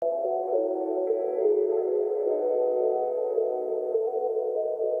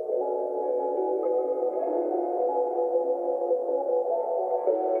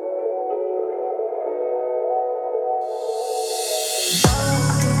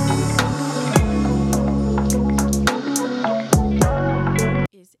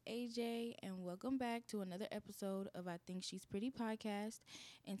welcome back to another episode of I Think She's Pretty podcast.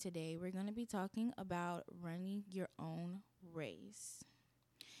 And today we're going to be talking about running your own race.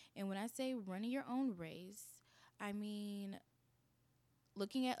 And when I say running your own race, I mean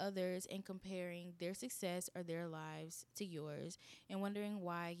looking at others and comparing their success or their lives to yours and wondering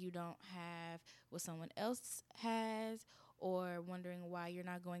why you don't have what someone else has or wondering why you're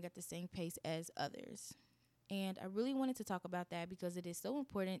not going at the same pace as others. And I really wanted to talk about that because it is so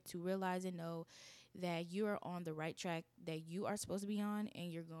important to realize and know that you are on the right track that you are supposed to be on and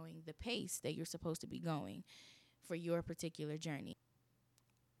you're going the pace that you're supposed to be going for your particular journey.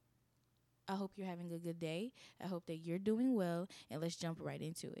 I hope you're having a good day. I hope that you're doing well, and let's jump right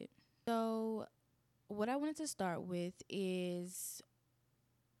into it. So, what I wanted to start with is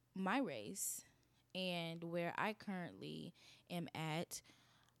my race and where I currently am at.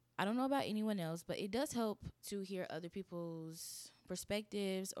 I don't know about anyone else, but it does help to hear other people's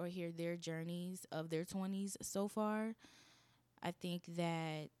perspectives or hear their journeys of their 20s so far. I think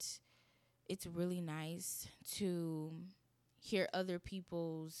that it's really nice to hear other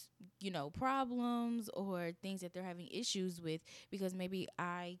people's, problems or things that they're having issues with because maybe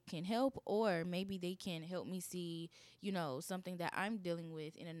I can help or maybe they can help me see, something that I'm dealing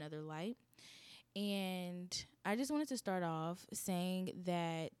with in another light. And I just wanted to start off saying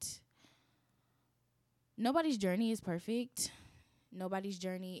that nobody's journey is perfect. Nobody's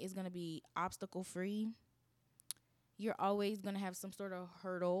journey is going to be obstacle free. You're always going to have some sort of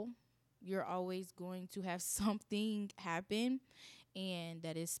hurdle. You're always going to have something happen, and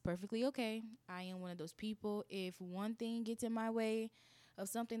that is perfectly okay. I am one of those people. If one thing gets in my way of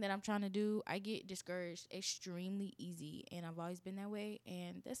something that I'm trying to do, I get discouraged extremely easy, and I've always been that way,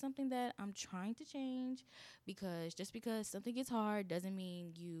 and that's something that I'm trying to change because just because something gets hard doesn't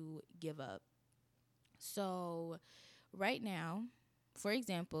mean you give up. So, right now, for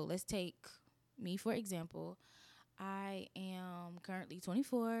example, let's take me for example. I am currently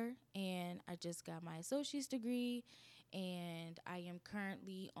 24 and I just got my associate's degree and I am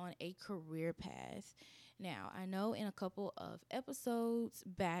currently on a career path. Now, I know in a couple of episodes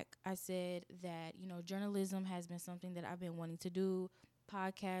back, I said that, journalism has been something that I've been wanting to do.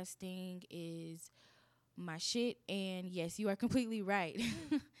 Podcasting is my shit. And yes, you are completely right.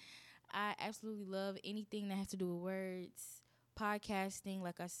 I absolutely love anything that has to do with words. Podcasting,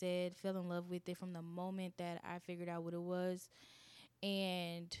 like I said, fell in love with it from the moment that I figured out what it was.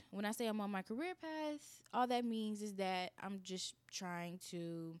 And when I say I'm on my career path, all that means is that I'm just trying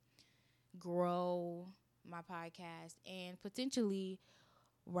to grow my podcast and potentially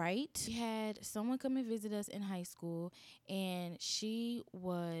write. We had someone come and visit us in high school, and she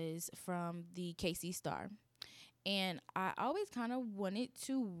was from the KC Star. And I always kind of wanted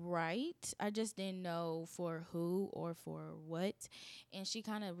to write. I just didn't know for who or for what. And she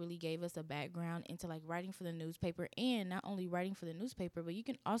kind of really gave us a background into like writing for the newspaper, and not only writing for the newspaper, but you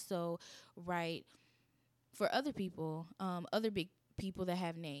can also write for other people, other big people that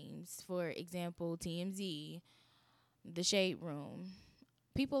have names. For example, TMZ, The Shade Room,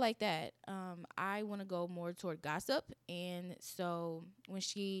 people like that. I want to go more toward gossip. And so when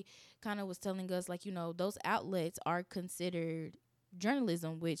she kind of was telling us, like, those outlets are considered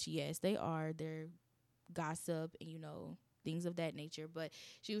journalism, which, yes, they are. They're gossip and, things of that nature. But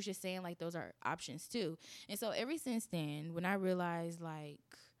she was just saying, like, those are options, too. And so ever since then, when I realized, like,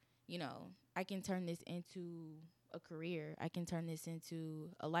 I can turn this into a career, I can turn this into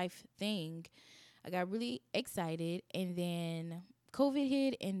a life thing, I got really excited. And then COVID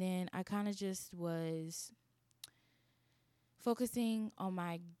hit, and then I kind of just was focusing on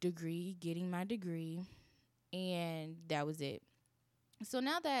my degree, getting my degree, and that was it. So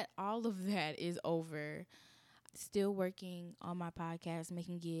now that all of that is over, still working on my podcast,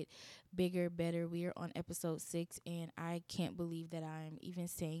 making it bigger, better. We are on episode 6, and I can't believe that I'm even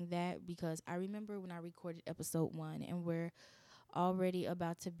saying that because I remember when I recorded episode 1, and we're already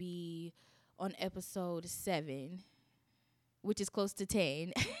about to be on episode 7, which is close to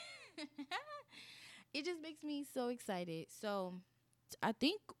 10. It just makes me so excited. So I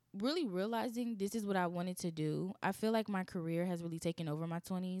think really realizing this is what I wanted to do. I feel like my career has really taken over my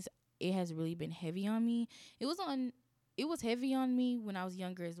 20s. It has really been heavy on me. It was heavy on me when I was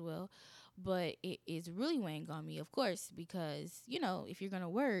younger as well, but it is really weighing on me, of course, because, if you're going to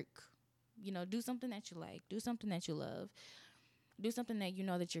work, do something that you like, do something that you love, do something that you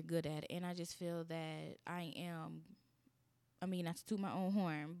know that you're good at. And I just feel that not to toot my own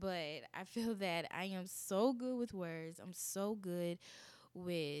horn, but I feel that I am so good with words. I'm so good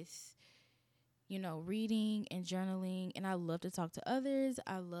with, reading and journaling. And I love to talk to others.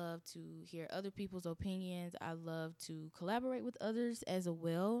 I love to hear other people's opinions. I love to collaborate with others as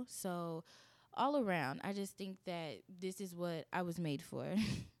well. So all around, I just think that this is what I was made for.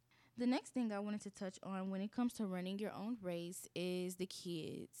 The next thing I wanted to touch on when it comes to running your own race is the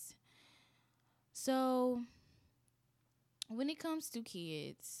kids. So, when it comes to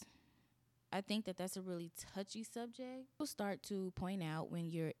kids, I think that that's a really touchy subject. People start to point out when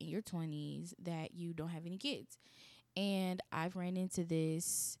you're in your 20s that you don't have any kids. And I've ran into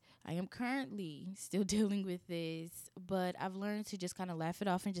this. I am currently still dealing with this, but I've learned to just kind of laugh it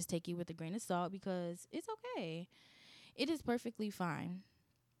off and just take it with a grain of salt because it's okay. It is perfectly fine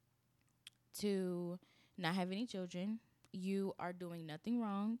to not have any children. You are doing nothing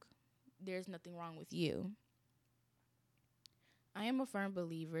wrong. There's nothing wrong with you. I am a firm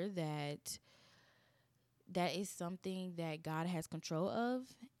believer that that is something that God has control of.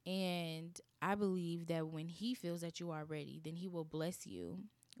 And I believe that when He feels that you are ready, then He will bless you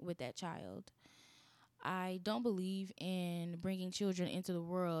with that child. I don't believe in bringing children into the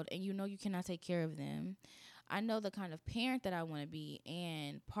world and you know you cannot take care of them. I know the kind of parent that I want to be,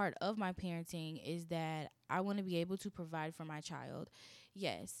 and part of my parenting is that I want to be able to provide for my child.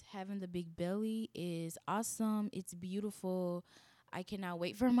 Yes, having the big belly is awesome, it's beautiful. I cannot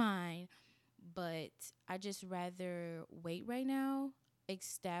wait for mine, but I just rather wait right now,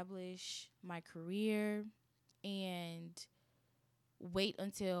 establish my career, and wait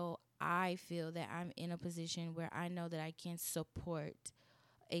until I feel that I'm in a position where I know that I can support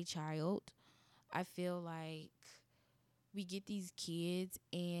a child. I feel like we get these kids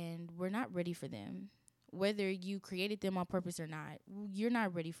and we're not ready for them. Whether you created them on purpose or not, you're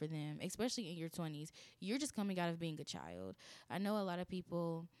not ready for them, especially in your 20s. You're just coming out of being a child. I know a lot of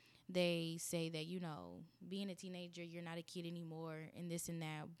people, they say that, being a teenager, you're not a kid anymore and this and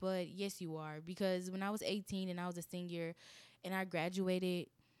that. But yes, you are. Because when I was 18 and I was a senior and I graduated,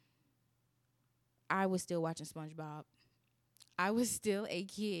 I was still watching SpongeBob. I was still a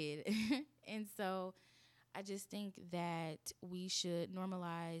kid. And so I just think that we should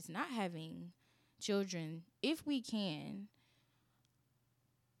normalize not having children if we can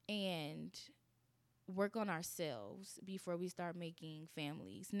and work on ourselves before we start making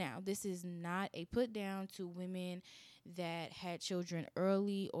families. Now, this is not a put down to women that had children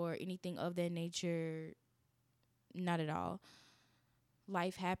early or anything of that nature. Not at all.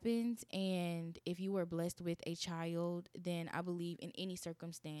 Life happens, and if you were blessed with a child, then I believe in any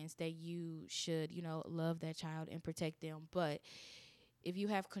circumstance that you should, love that child and protect them. But if you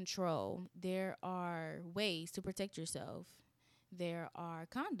have control, there are ways to protect yourself. There are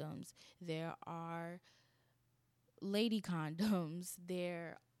condoms. There are lady condoms.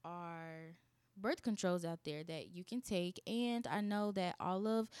 There are birth controls out there that you can take. And I know that all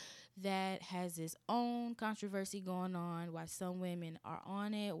of that has its own controversy going on, why some women are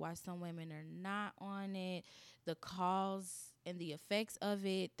on it, why some women are not on it, the cause and the effects of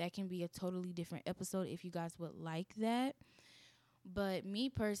it. That can be a totally different episode if you guys would like that. But me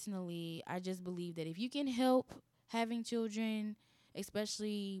personally, I just believe that if you can help having children,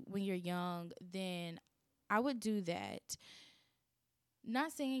 especially when you're young, then I would do that.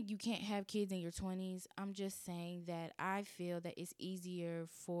 Not saying you can't have kids in your 20s. I'm just saying that I feel that it's easier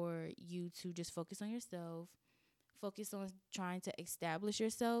for you to just focus on yourself, focus on trying to establish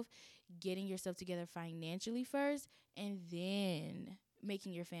yourself, getting yourself together financially first, and then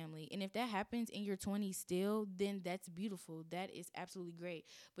making your family. And if that happens in your 20s still, then that's beautiful. That is absolutely great.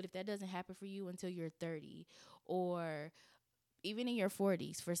 But if that doesn't happen for you until you're 30 or even in your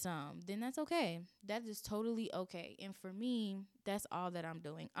 40s for some, then that's okay. That is totally okay. And for me, that's all that I'm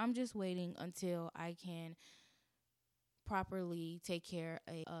doing. I'm just waiting until I can properly take care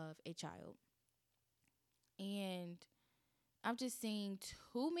of a child. And I'm just seeing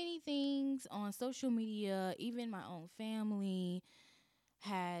too many things on social media. Even my own family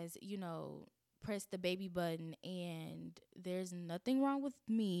has, pressed the baby button, and there's nothing wrong with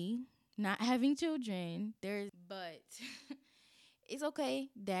me not having children. But it's okay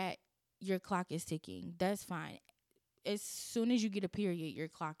that your clock is ticking. That's fine. As soon as you get a period, your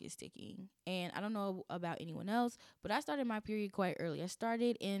clock is ticking. And I don't know about anyone else, but I started my period quite early. I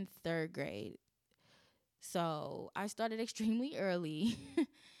started in 3rd grade. So I started extremely early.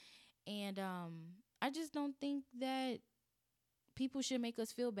 And I just don't think that people should make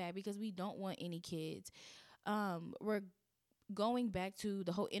us feel bad because we don't want any kids. We're going back to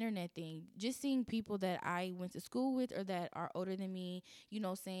the whole internet thing, just seeing people that I went to school with or that are older than me,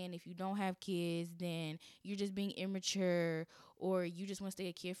 saying if you don't have kids, then you're just being immature, or you just want to stay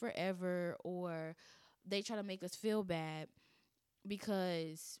a kid forever, or they try to make us feel bad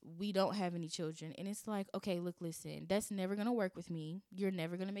because we don't have any children. And it's like, okay, look, listen, that's never going to work with me. You're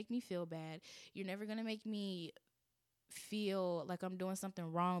never going to make me feel bad. You're never going to make me feel like I'm doing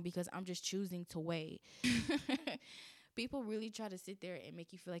something wrong because I'm just choosing to wait. People really try to sit there and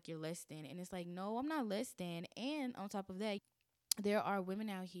make you feel like you're less than. And it's like, no, I'm not less than. And on top of that, there are women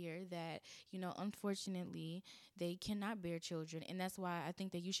out here that, unfortunately, they cannot bear children. And that's why I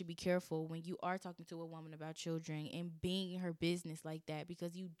think that you should be careful when you are talking to a woman about children and being in her business like that,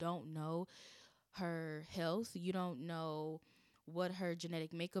 because you don't know her health. You don't know what her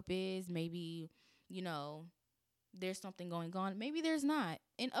genetic makeup is. Maybe, you know, there's something going on. Maybe there's not.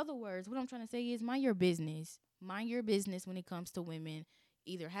 In other words, what I'm trying to say is mind your business. Mind your business when it comes to women,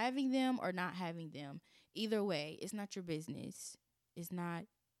 either having them or not having them. Either way, it's not your business. It's not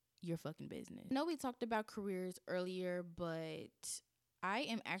your fucking business. I know we talked about careers earlier, but I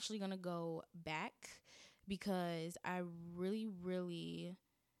am actually going to go back because I really, really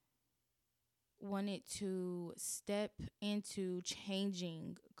wanted to step into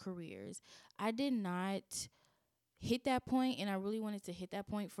changing careers. I did not hit that point, and I really wanted to hit that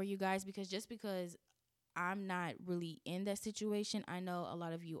point for you guys, because just because I'm not really in that situation, I know a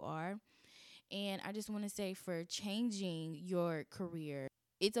lot of you are. And I just want to say, for changing your career,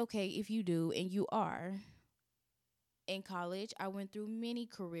 it's okay if you do and you are. In college, I went through many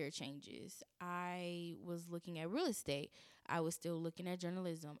career changes. I was looking at real estate. I was still looking at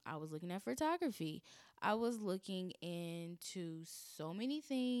journalism. I was looking at photography. I was looking into so many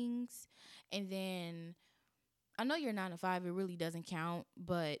things. And then I know you're 9 to 5, it really doesn't count,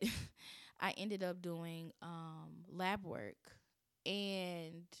 but I ended up doing lab work.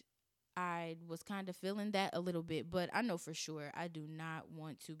 And I was kind of feeling that a little bit, but I know for sure I do not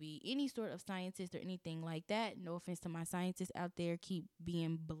want to be any sort of scientist or anything like that. No offense to my scientists out there. Keep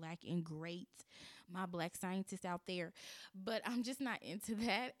being black and great, my black scientists out there. But I'm just not into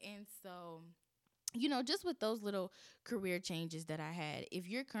that. And so, just with those little career changes that I had, if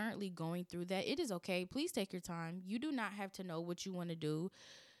you're currently going through that, it is okay. Please take your time. You do not have to know what you want to do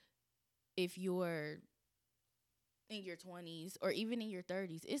if you're in your 20s or even in your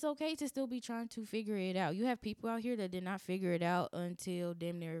 30s. It's okay to still be trying to figure it out. You have people out here that did not figure it out until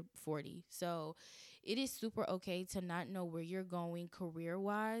damn near 40. So it is super okay to not know where you're going career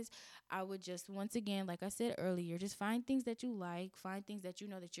wise. I would just, once again, like I said earlier, just find things that you like, find things that you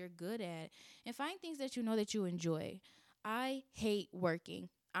know that you're good at, and find things that you know that you enjoy. I hate working.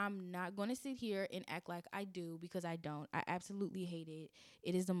 I'm not going to sit here and act like I do, because I don't. I absolutely hate it.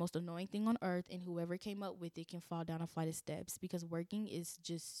 It is the most annoying thing on earth, and whoever came up with it can fall down a flight of steps, because working is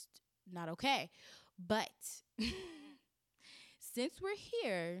just not okay. But since we're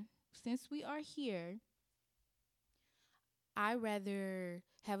here, since we are here, I rather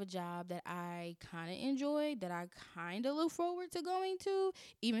have a job that I kind of enjoy, that I kind of look forward to going to,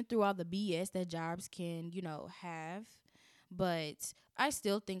 even through all the BS that jobs can, have. But I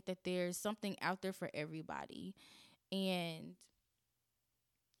still think that there's something out there for everybody. And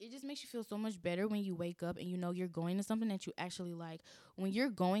it just makes you feel so much better when you wake up and you know you're going to something that you actually like. When you're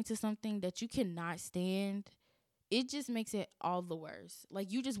going to something that you cannot stand, it just makes it all the worse. Like,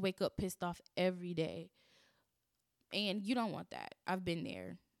 you just wake up pissed off every day. And you don't want that. I've been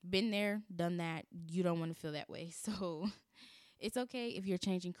there. Been there, done that. You don't want to feel that way. So it's okay if you're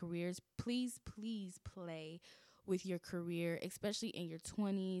changing careers. Please, please play with your career, especially in your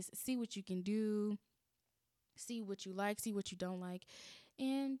 20s. See what you can do. See what you like, see what you don't like,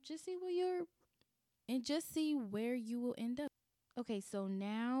 and just see where you will end up. Okay, so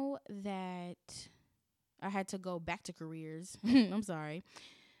now that I had to go back to careers, I'm sorry.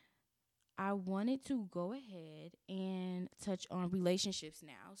 I wanted to go ahead and touch on relationships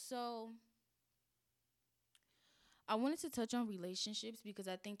now. So I wanted to touch on relationships because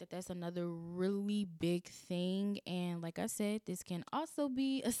I think that that's another really big thing. And like I said, this can also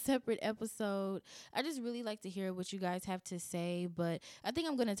be a separate episode. I just really like to hear what you guys have to say, but I think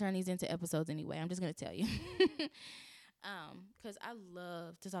I'm going to turn these into episodes anyway. I'm just going to tell you. Because I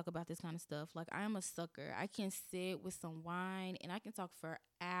love to talk about this kind of stuff. Like, I am a sucker. I can sit with some wine and I can talk for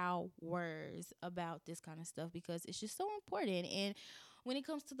hours about this kind of stuff because it's just so important. And when it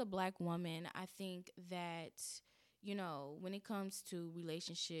comes to the black woman, I think that, when it comes to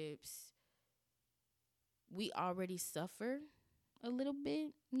relationships, we already suffer a little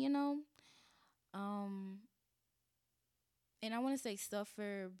bit. Um, and I want to say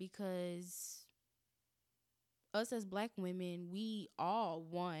suffer because us as black women, we all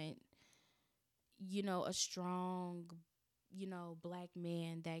want, a strong, black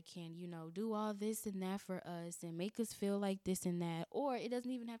man that can, do all this and that for us and make us feel like this and that. Or it doesn't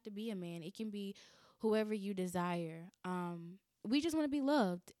even have to be a man. It can be whoever you desire. We just want to be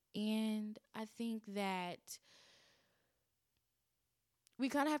loved. And I think that we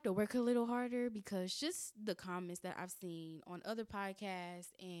kind of have to work a little harder because just the comments that I've seen on other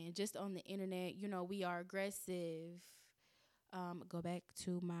podcasts and just on the internet, we are aggressive. Go back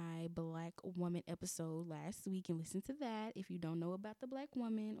to my black woman episode last week and listen to that if you don't know about the black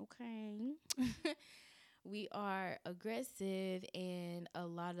woman, okay? We are aggressive, and a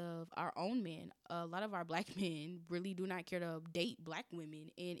lot of our own men, a lot of our black men really do not care to date black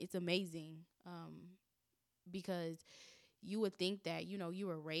women, and it's amazing. Because you would think that, you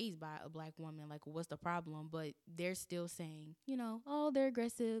were raised by a black woman, like, what's the problem? But they're still saying, oh, they're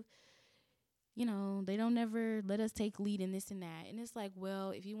aggressive. They don't ever let us take lead in this and that. And it's like,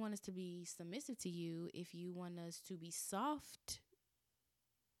 well, if you want us to be submissive to you, if you want us to be soft,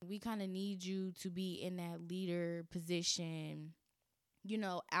 we kind of need you to be in that leader position,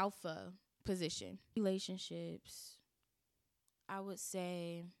 alpha position. Relationships, I would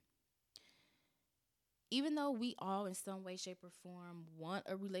say, even though we all in some way, shape, or form want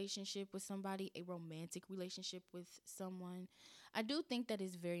a relationship with somebody, a romantic relationship with someone, I do think that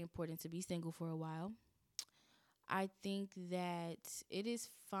it's very important to be single for a while. I think that it is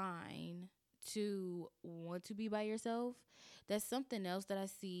fine to want to be by yourself. That's something else that I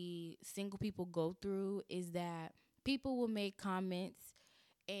see single people go through, is that people will make comments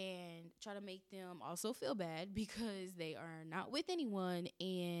and try to make them also feel bad because they are not with anyone.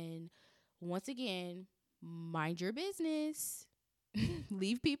 And once again, mind your business.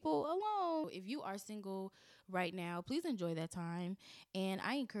 Leave people alone. If you are single right now, please enjoy that time. And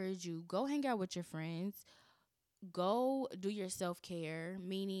I encourage you, go hang out with your friends. Go do your self-care,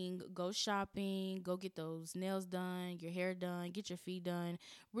 meaning go shopping, go get those nails done, your hair done, get your feet done.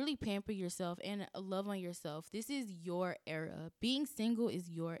 Really pamper yourself and love on yourself. This is your era. Being single is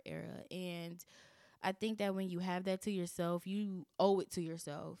your era. And I think that when you have that to yourself, you owe it to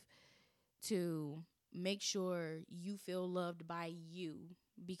yourself to make sure you feel loved by you.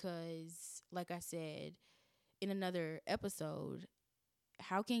 Because, like I said in another episode,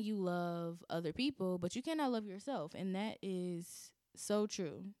 how can you love other people but you cannot love yourself? And that is so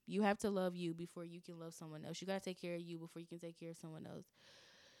true. You have to love you before you can love someone else. You got to take care of you before you can take care of someone else.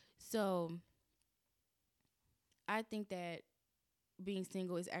 So I think that being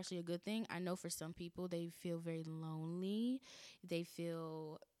single is actually a good thing. I know for some people, they feel very lonely. They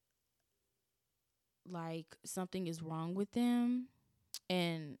feel like something is wrong with them.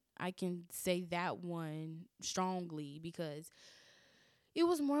 And I can say that one strongly because it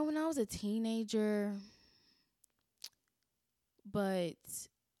was more when I was a teenager. But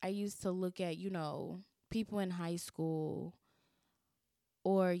I used to look at, people in high school,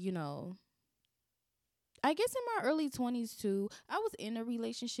 or, I guess in my early 20s too. I was in a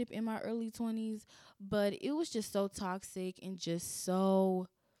relationship in my early 20s, but it was just so toxic and just so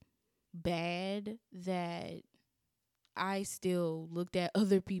bad that I still looked at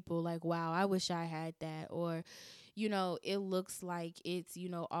other people like, wow, I wish I had that. Or, it looks like it's,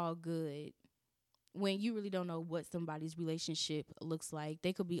 all good, when you really don't know what somebody's relationship looks like.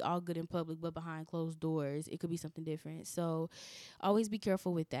 They could be all good in public, but behind closed doors, it could be something different. So always be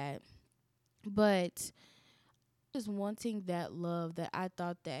careful with that. But just wanting that love that I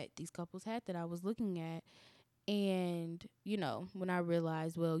thought that these couples had, that I was looking at. And, when I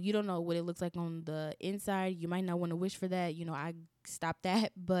realized, well, you don't know what it looks like on the inside, you might not want to wish for that. I stopped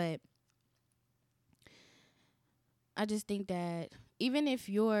that. But I just think that even if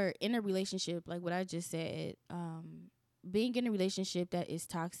you're in a relationship, like what I just said, being in a relationship that is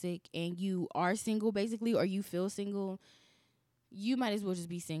toxic and you are single basically, or you feel single, you might as well just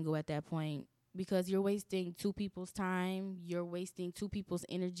be single at that point, because you're wasting two people's time. You're wasting two people's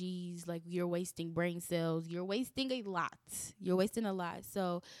energies. Like, you're wasting brain cells. You're wasting a lot. You're wasting a lot.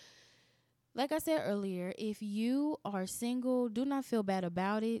 So, like I said earlier, if you are single, do not feel bad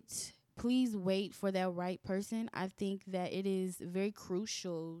about it. Please wait for that right person. I think that it is very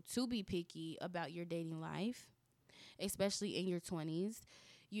crucial to be picky about your dating life, especially in your 20s.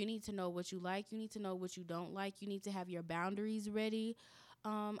 You need to know what you like. You need to know what you don't like. You need to have your boundaries ready.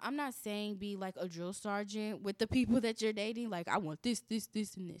 I'm not saying be like a drill sergeant with the people that you're dating. Like, I want this, this,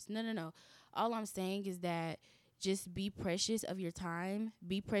 this, and this. No, no, no. All I'm saying is that just be precious of your time.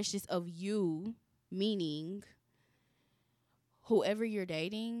 Be precious of you, meaning whoever you're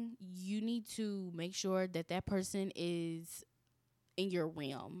dating, you need to make sure that that person is in your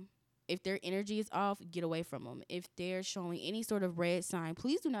realm. If their energy is off, get away from them. If they're showing any sort of red sign,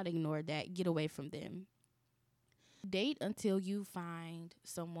 please do not ignore that. Get away from them. Date until you find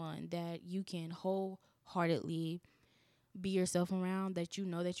someone that you can wholeheartedly be yourself around, that you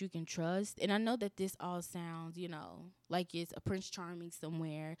know that you can trust. And I know that this all sounds, like it's a Prince Charming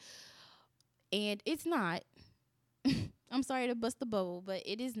somewhere. And it's not. I'm sorry to bust the bubble, but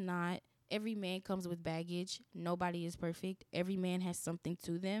it is not. Every man comes with baggage. Nobody is perfect. Every man has something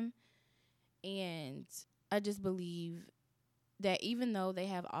to them. And I just believe that even though they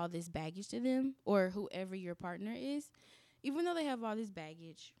have all this baggage to them, or whoever your partner is, even though they have all this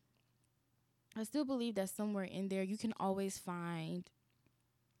baggage, I still believe that somewhere in there you can always find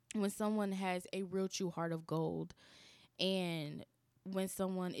when someone has a real true heart of gold, and when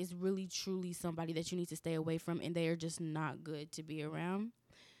someone is really truly somebody that you need to stay away from and they are just not good to be around.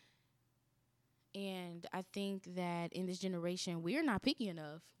 And I think that in this generation, we're not picky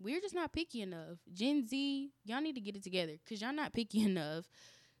enough. We're just not picky enough. Gen Z, y'all need to get it together because y'all not picky enough.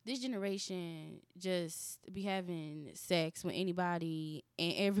 This generation just be having sex with anybody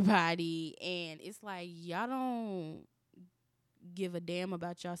and everybody. And it's like, y'all don't give a damn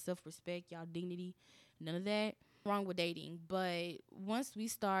about y'all self-respect, y'all dignity, none of that. Wrong with dating. But once we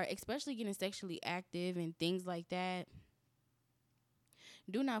start, especially getting sexually active and things like that,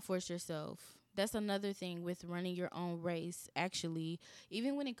 do not force yourself. That's another thing with running your own race, actually.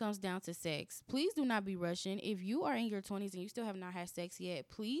 Even when it comes down to sex, please do not be rushing. If you are in your 20s and you still have not had sex yet,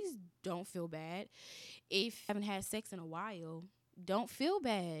 please don't feel bad. If you haven't had sex in a while, don't feel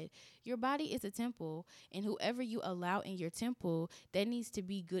bad. Your body is a temple, and whoever you allow in your temple, that needs to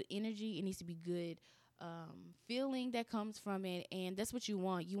be good energy. It needs to be good feeling that comes from it, and that's what you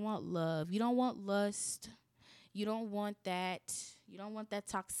want. You want love. You don't want lust. You don't want that. You don't want that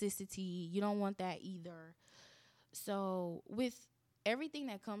toxicity. You don't want that either. So, with everything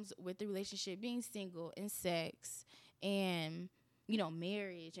that comes with the relationship, being single and sex and,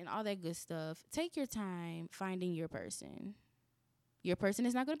 marriage and all that good stuff, take your time finding your person. Your person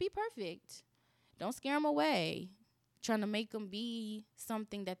is not going to be perfect. Don't scare them away, trying to make them be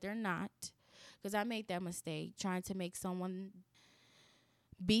something that they're not. Because I made that mistake, trying to make someone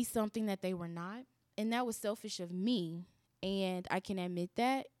be something that they were not. And that was selfish of me. And I can admit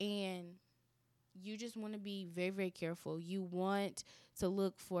that. And you just want to be very, very careful. You want to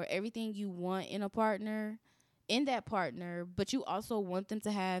look for everything you want in a partner, in that partner, but you also want them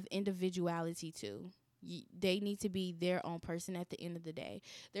to have individuality too. They need to be their own person at the end of the day.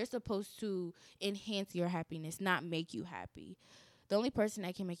 They're supposed to enhance your happiness, not make you happy. The only person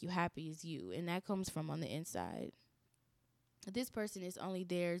that can make you happy is you, and that comes from on the inside. This person is only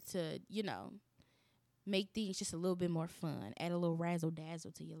there to, make things just a little bit more fun, add a little razzle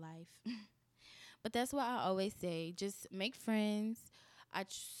dazzle to your life. But that's why I always say, just make friends. I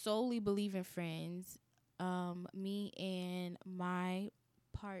solely believe in friends. Me and my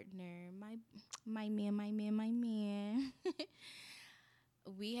partner, my man.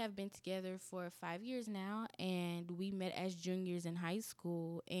 We have been together for 5 years now, and we met as juniors in high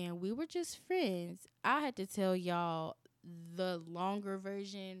school, and we were just friends. I had to tell y'all the longer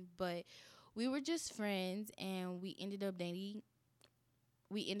version, but we were just friends, and we ended up dating.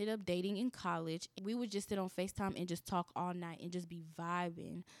 We ended up dating in college. We would just sit on FaceTime and just talk all night and just be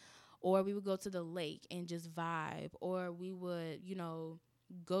vibing. Or we would go to the lake and just vibe. Or we would,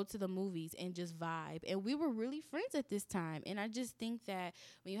 go to the movies and just vibe. And we were really friends at this time. And I just think that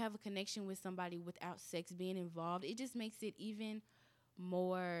when you have a connection with somebody without sex being involved, it just makes it even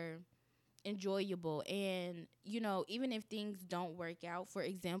more enjoyable. And even if things don't work out, for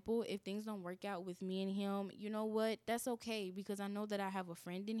example, if things don't work out with me and him, you know what, that's okay, because I know that I have a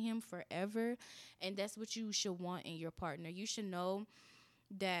friend in him forever. And that's what you should want in your partner. You should know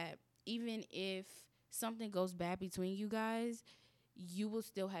that even if something goes bad between you guys, you will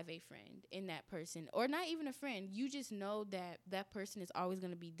still have a friend in that person, or not even a friend. You just know that that person is always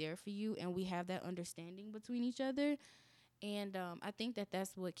going to be there for you, and we have that understanding between each other. And I think that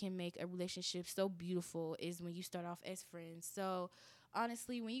that's what can make a relationship so beautiful, is when you start off as friends. So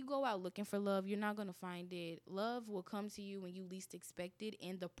honestly, when you go out looking for love, you're not going to find it. Love will come to you when you least expect it,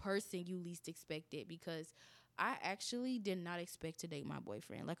 and the person you least expect it. Because I actually did not expect to date my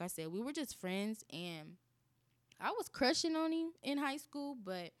boyfriend. Like I said, we were just friends, and I was crushing on him in high school.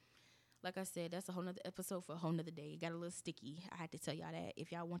 But like I said, that's a whole nother episode for a whole nother day. It got a little sticky. I had to tell y'all that.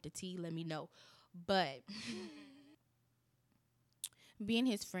 If y'all want the tea, let me know. But being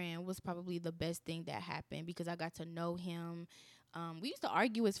his friend was probably the best thing that happened, because I got to know him. We used to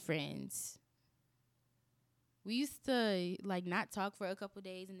argue as friends. We used to not talk for a couple of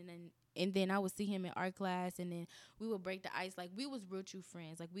days, and then I would see him in art class, and then we would break the ice. Like, we was real true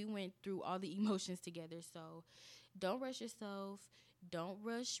friends. Like, we went through all the emotions together. So don't rush yourself. Don't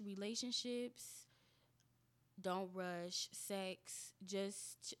rush relationships. Don't rush sex.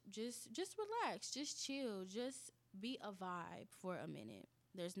 Just relax. Just chill. Just be a vibe for a minute.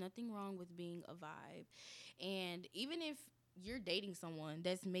 There's nothing wrong with being a vibe. And even if you're dating someone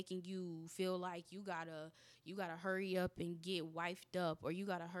that's making you feel like you gotta hurry up and get wifed up, or you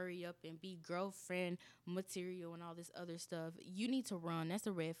gotta hurry up and be girlfriend material and all this other stuff, you need to run. That's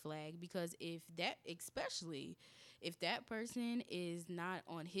a red flag, because if that, especially if that person is not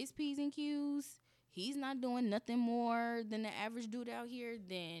on his P's and Q's, he's not doing nothing more than the average dude out here,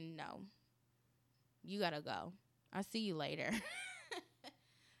 then no, you gotta go. I'll see you later.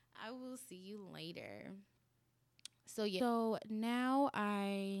 I will see you later. So yeah. So now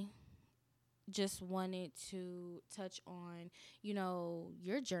I just wanted to touch on,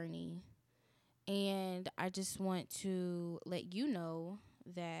 your journey. And I just want to let you know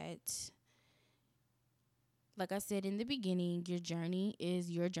that, like I said in the beginning, your journey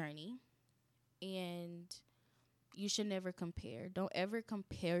is your journey. And you should never compare. Don't ever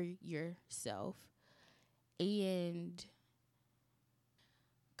compare yourself. And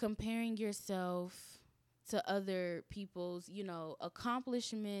comparing yourself to other people's,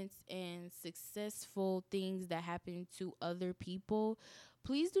 accomplishments and successful things that happen to other people,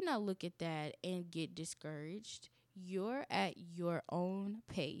 please do not look at that and get discouraged. You're at your own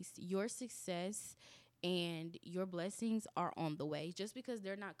pace. Your success and your blessings are on the way. Just because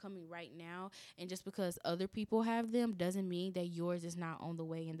they're not coming right now, and just because other people have them, doesn't mean that yours is not on the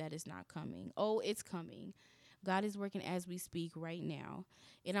way and that it's not coming. Oh, it's coming. God is working as we speak right now.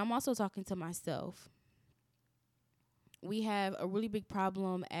 And I'm also talking to myself. We have a really big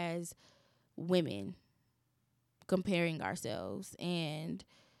problem as women comparing ourselves. And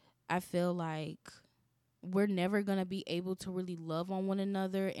I feel like we're never going to be able to really love on one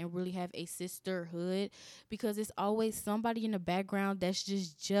another and really have a sisterhood, because it's always somebody in the background that's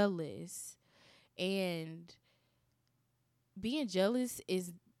just jealous. And being jealous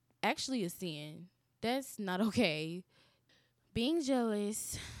is actually a sin. That's not okay. Being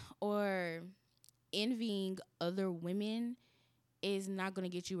jealous or envying other women is not going to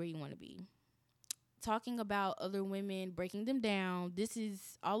get you where you want to be. Talking about other women, breaking them down, this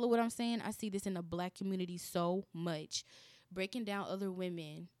is all of what I'm saying. I see this in the black community so much. Breaking down other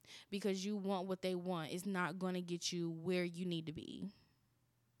women because you want what they want is not going to get you where you need to be.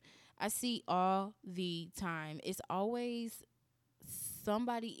 I see all the time. It's always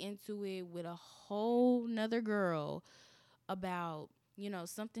somebody into it with a whole nother girl about,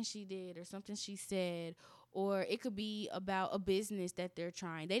 something she did or something she said, or it could be about a business that they're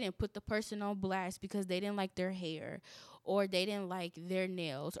trying. They didn't put the person on blast because they didn't like their hair, or they didn't like their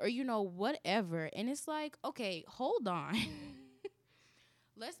nails, or whatever. And it's like, okay, hold on.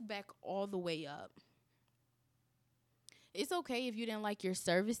 Let's back all the way up. It's okay if you didn't like your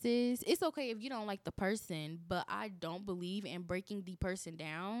services. It's okay if you don't like the person, but I don't believe in breaking the person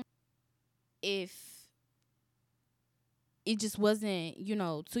down if it just wasn't,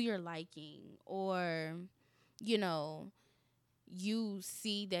 to your liking, or, you know, you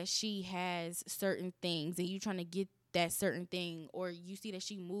see that she has certain things and you trying to get that certain thing, or you see that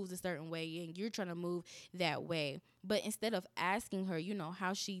she moves a certain way and you're trying to move that way. But instead of asking her,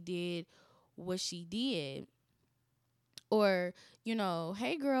 how she did what she did, or,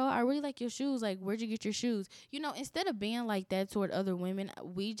 hey girl, I really like your shoes. Like, where'd you get your shoes? Instead of being like that toward other women,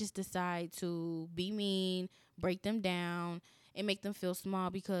 we just decide to be mean, break them down, and make them feel small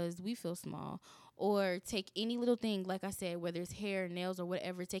because we feel small. Or take any little thing, like I said, whether it's hair, nails, or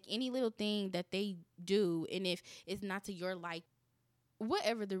whatever, take any little thing that they do, and if it's not to your like,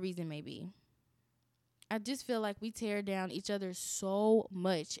 whatever the reason may be. I just feel like we tear down each other so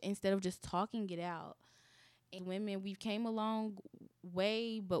much instead of just talking it out. Women, we've came a long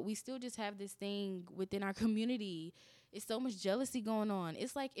way, but we still just have this thing within our community. It's so much jealousy going on.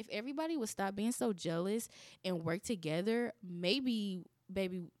 It's like, if everybody would stop being so jealous and work together, maybe,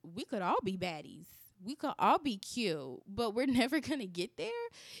 baby, we could all be baddies. We could all be cute, but we're never gonna get there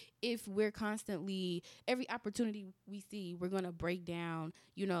if we're constantly, every opportunity we see, we're gonna break down,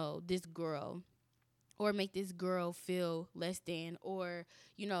 this girl, or make this girl feel less than, or,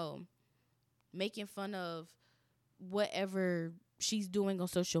 making fun of whatever she's doing on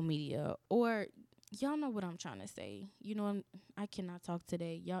social media. Or, y'all know what I'm trying to say. I cannot talk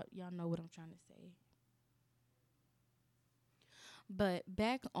today. Y'all know what I'm trying to say. But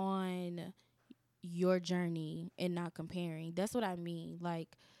back on your journey and not comparing. That's what I mean.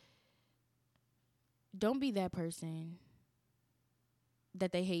 Like, don't be that person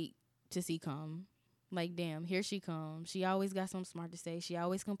that they hate to see come. Like, damn, here she comes. She always got something smart to say. She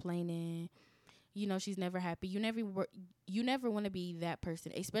always complaining. She's never happy. You never want to be that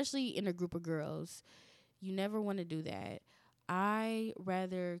person, especially in a group of girls. You never want to do that. I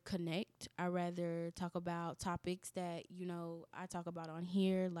rather connect. I rather talk about topics that, I talk about on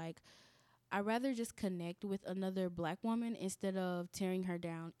here. Like, I rather just connect with another black woman instead of tearing her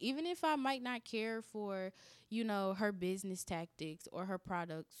down. Even if I might not care for, her business tactics or her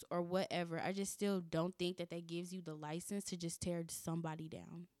products or whatever, I just still don't think that that gives you the license to just tear somebody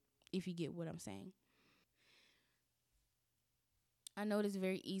down. If you get what I'm saying. I know it's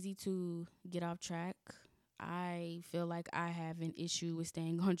very easy to get off track. I feel like I have an issue with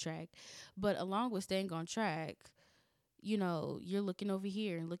staying on track. But along with staying on track, you're looking over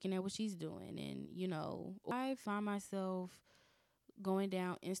here and looking at what she's doing. And, I find myself going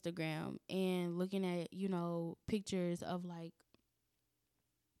down Instagram and looking at, pictures of like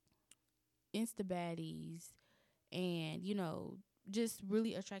Insta baddies and, just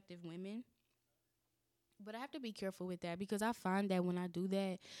really attractive women. But I have to be careful with that because I find that when I do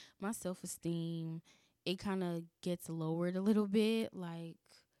that, my self esteem, it kind of gets lowered a little bit. Like,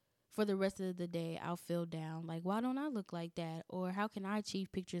 for the rest of the day, I'll feel down. Like, why don't I look like that? Or how can I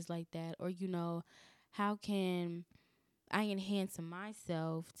achieve pictures like that? Or, how can I enhance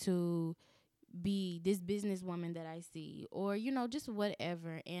myself to be this businesswoman that I see, or just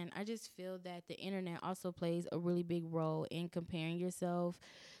whatever. And I just feel that the internet also plays a really big role in comparing yourself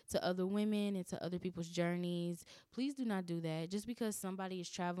to other women and to other people's journeys. Please do not do that. Just because somebody is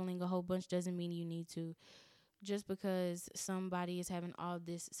traveling a whole bunch doesn't mean you need to. Just because somebody is having all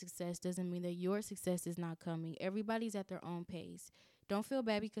this success doesn't mean that your success is not coming. Everybody's at their own pace. Don't feel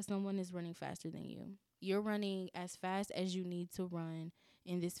bad because someone is running faster than you. You're running as fast as you need to run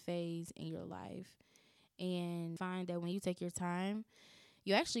in this phase in your life. And find that when you take your time,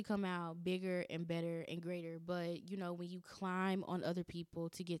 you actually come out bigger and better and greater. But, when you climb on other people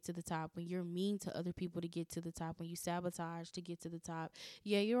to get to the top, when you're mean to other people to get to the top, when you sabotage to get to the top,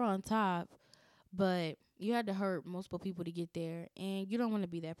 yeah, you're on top, but you had to hurt multiple people to get there. And you don't want to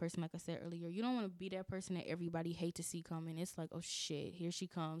be that person, like I said earlier. You don't want to be that person that everybody hate to see coming. It's like, oh shit, here she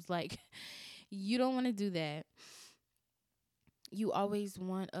comes. Like, you don't want to do that. You always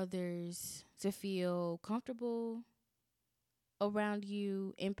want others to feel comfortable around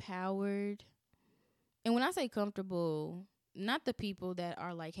you, empowered. And when I say comfortable, not the people that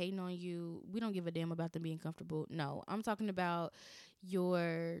are like hating on you. We don't give a damn about them being comfortable. No, I'm talking about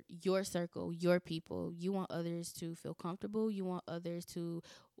your circle, your people. You want others to feel comfortable. You want others to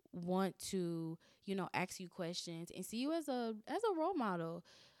want to, ask you questions and see you as a role model.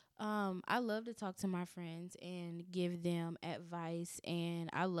 I love to talk to my friends and give them advice, and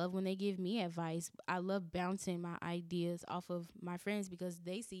I love when they give me advice. I love bouncing my ideas off of my friends because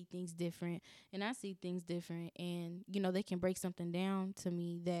they see things different and I see things different, and they can break something down to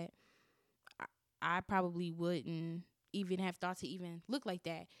me that I probably wouldn't even have thought to even look like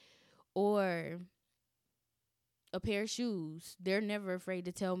that. Or a pair of shoes. They're never afraid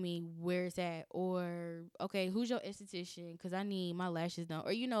to tell me where it's at, or okay, who's your esthetician? Because I need my lashes done,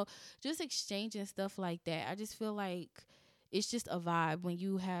 or just exchanging stuff like that. I just feel like it's just a vibe when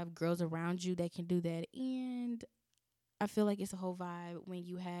you have girls around you that can do that, and I feel like it's a whole vibe when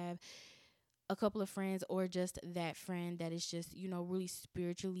you have a couple of friends or just that friend that is just really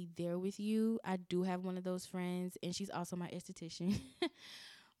spiritually there with you. I do have one of those friends, and she's also my esthetician.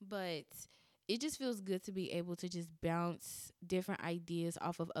 But it just feels good to be able to just bounce different ideas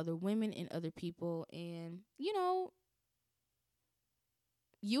off of other women and other people. And,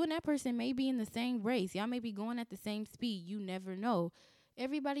 you and that person may be in the same race. Y'all may be going at the same speed. You never know.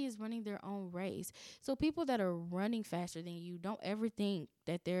 Everybody is running their own race. So people that are running faster than you, don't ever think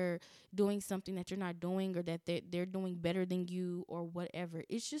that they're doing something that you're not doing, or that they're doing better than you or whatever.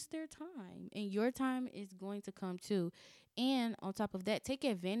 It's just their time, and your time is going to come too. And on top of that, take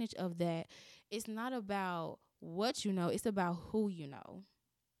advantage of that. It's not about what you know, it's about who you know.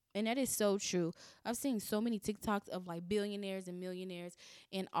 And that is so true. I've seen so many TikToks of like billionaires and millionaires,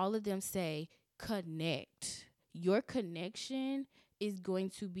 and all of them say connect. Your connection is going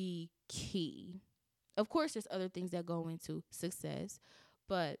to be key. Of course, there's other things that go into success,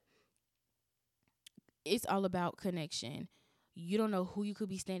 but it's all about connection. You don't know who you could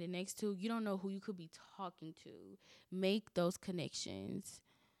be standing next to, you don't know who you could be talking to. Make those connections.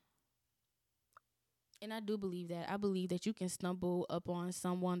 And I do believe that. I believe that you can stumble upon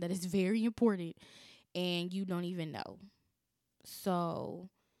someone that is very important and you don't even know. So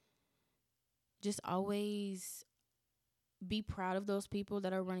just always be proud of those people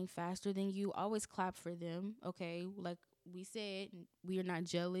that are running faster than you. Always clap for them, okay? Like we said, we are not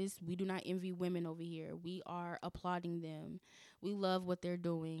jealous. We do not envy women over here. We are applauding them. We love what they're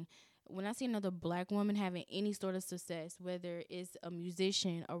doing. When I see another black woman having any sort of success, whether it's a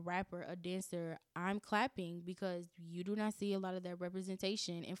musician, a rapper, a dancer, I'm clapping because you do not see a lot of that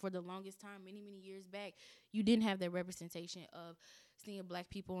representation. And for the longest time, many, many years back, you didn't have that representation of seeing black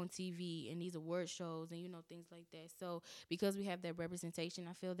people on TV and these award shows and things like that. So because we have that representation,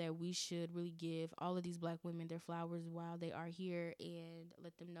 I feel that we should really give all of these black women their flowers while they are here and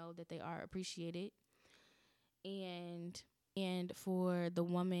let them know that they are appreciated. And for the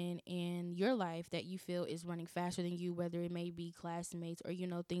woman in your life that you feel is running faster than you, whether it may be classmates or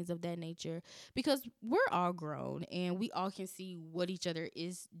things of that nature, because we're all grown and we all can see what each other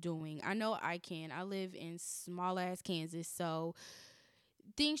is doing. I know I can. I live in small ass Kansas, so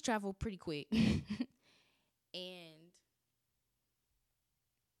things travel pretty quick. And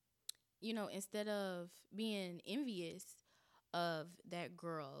instead of being envious of that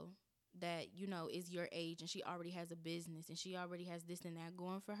girl that is your age and she already has a business and she already has this and that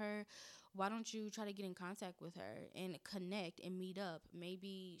going for her, why don't you try to get in contact with her and connect and meet up?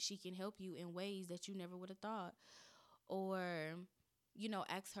 Maybe she can help you in ways that you never would have thought. Or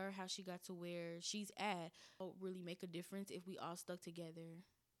ask her how she got to where she's at. It'll really make a difference if we all stuck together.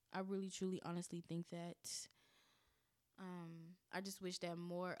 I really truly honestly think that I just wish that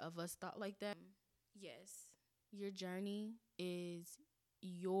more of us thought like that. Yes, your journey is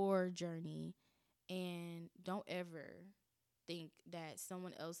your journey, and don't ever think that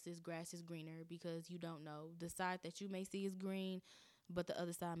someone else's grass is greener, because you don't know. The side that you may see is green, but the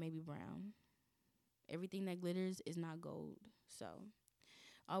other side may be brown. Everything that glitters is not gold. So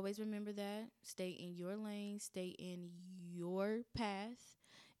always remember that. Stay in your lane, stay in your path,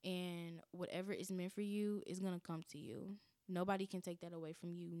 and whatever is meant for you is going to come to you. Nobody can take that away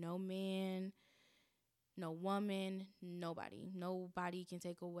from you. No man, no woman, nobody. Nobody can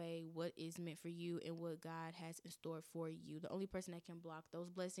take away what is meant for you and what God has in store for you. The only person that can block those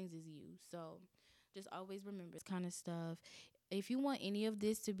blessings is you. So just always remember this kind of stuff. If you want any of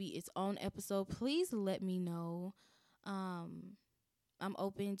this to be its own episode, please let me know. I'm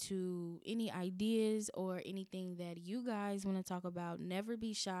open to any ideas or anything that you guys want to talk about. Never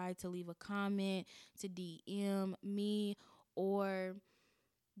be shy to leave a comment, to DM me or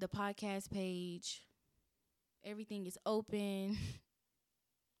the podcast page. Everything is open.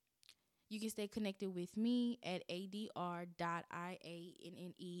 You can stay connected with me at adr.ianne_.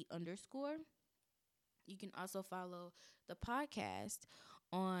 You can also follow the podcast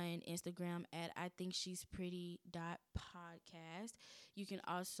on Instagram at I think she's pretty podcast. You can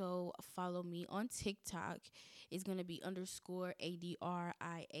also follow me on TikTok. It's going to be _ADRIANNEJ.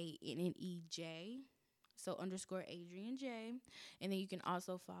 So _ Adrian J. And then you can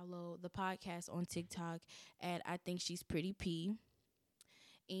also follow the podcast on TikTok at I think she's pretty P.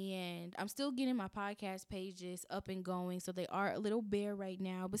 And I'm still getting my podcast pages up and going, so they are a little bare right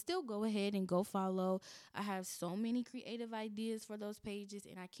now, but still go ahead and go follow. I have so many creative ideas for those pages,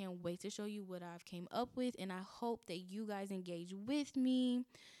 and I can't wait to show you what I've came up with, and I hope that you guys engage with me.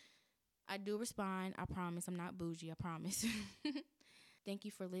 I do respond. I promise. I'm not bougie. I promise. Thank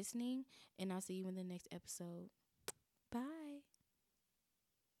you for listening, and I'll see you in the next episode. Bye.